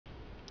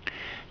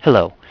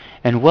Hello,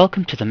 and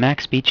welcome to the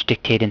MacSpeech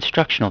Dictate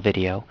instructional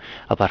video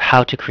about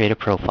how to create a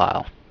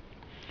profile.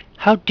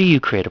 How do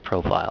you create a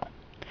profile?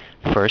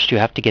 First, you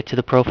have to get to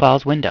the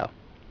Profiles window.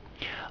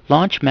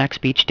 Launch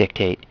MacSpeech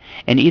Dictate,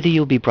 and either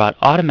you'll be brought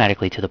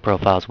automatically to the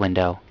Profiles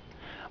window,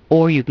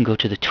 or you can go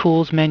to the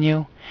Tools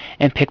menu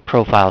and pick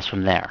Profiles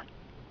from there.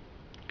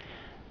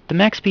 The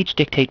MacSpeech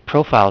Dictate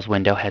Profiles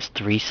window has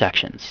three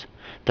sections.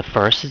 The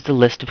first is the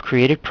list of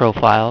created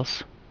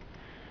profiles.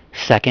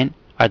 Second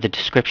are the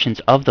descriptions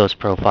of those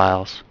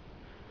profiles.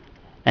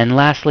 And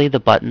lastly, the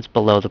buttons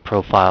below the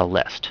profile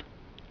list.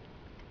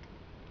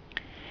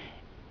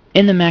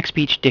 In the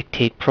MacSpeech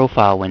Dictate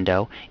profile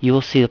window, you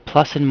will see the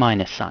plus and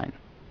minus sign.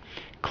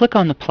 Click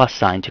on the plus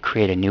sign to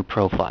create a new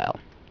profile.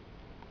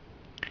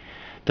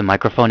 The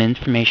microphone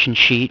information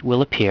sheet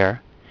will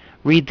appear.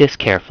 Read this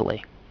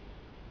carefully.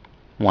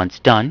 Once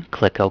done,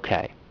 click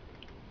OK.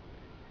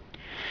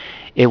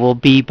 It will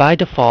be by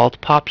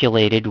default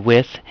populated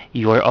with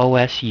your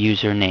OS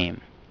username.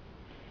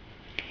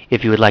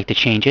 If you would like to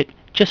change it,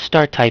 just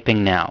start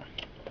typing now.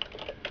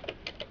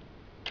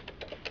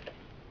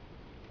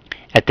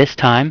 At this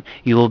time,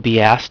 you will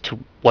be asked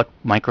what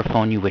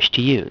microphone you wish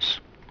to use.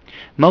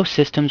 Most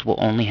systems will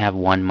only have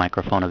one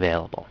microphone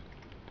available.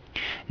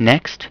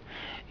 Next,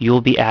 you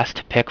will be asked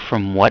to pick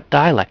from what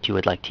dialect you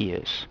would like to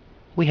use.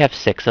 We have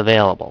 6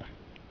 available.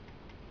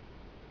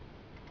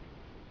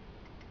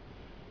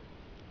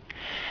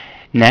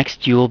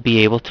 Next, you will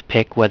be able to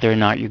pick whether or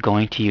not you're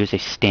going to use a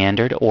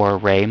standard or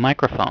array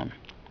microphone.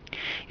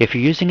 If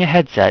you're using a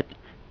headset,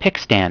 pick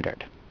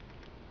standard.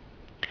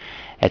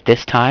 At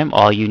this time,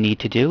 all you need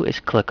to do is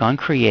click on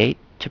Create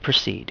to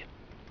proceed.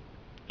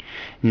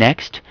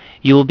 Next,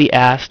 you will be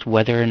asked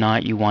whether or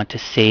not you want to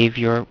save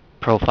your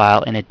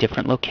profile in a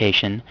different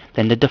location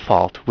than the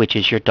default, which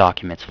is your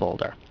Documents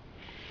folder.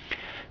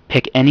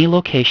 Pick any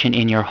location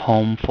in your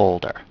Home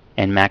folder,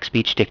 and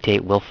MacSpeech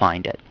Dictate will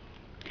find it.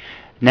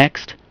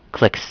 Next,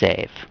 click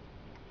Save.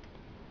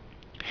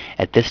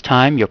 At this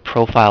time, your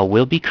profile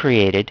will be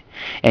created,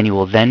 and you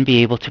will then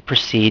be able to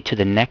proceed to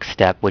the next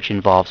step, which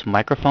involves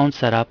microphone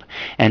setup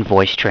and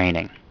voice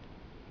training.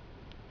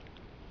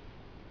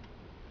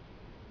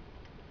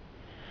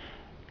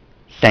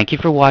 Thank you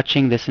for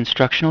watching this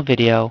instructional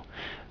video.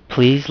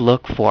 Please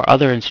look for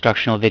other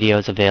instructional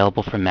videos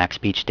available from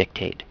MacSpeech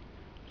Dictate.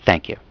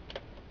 Thank you.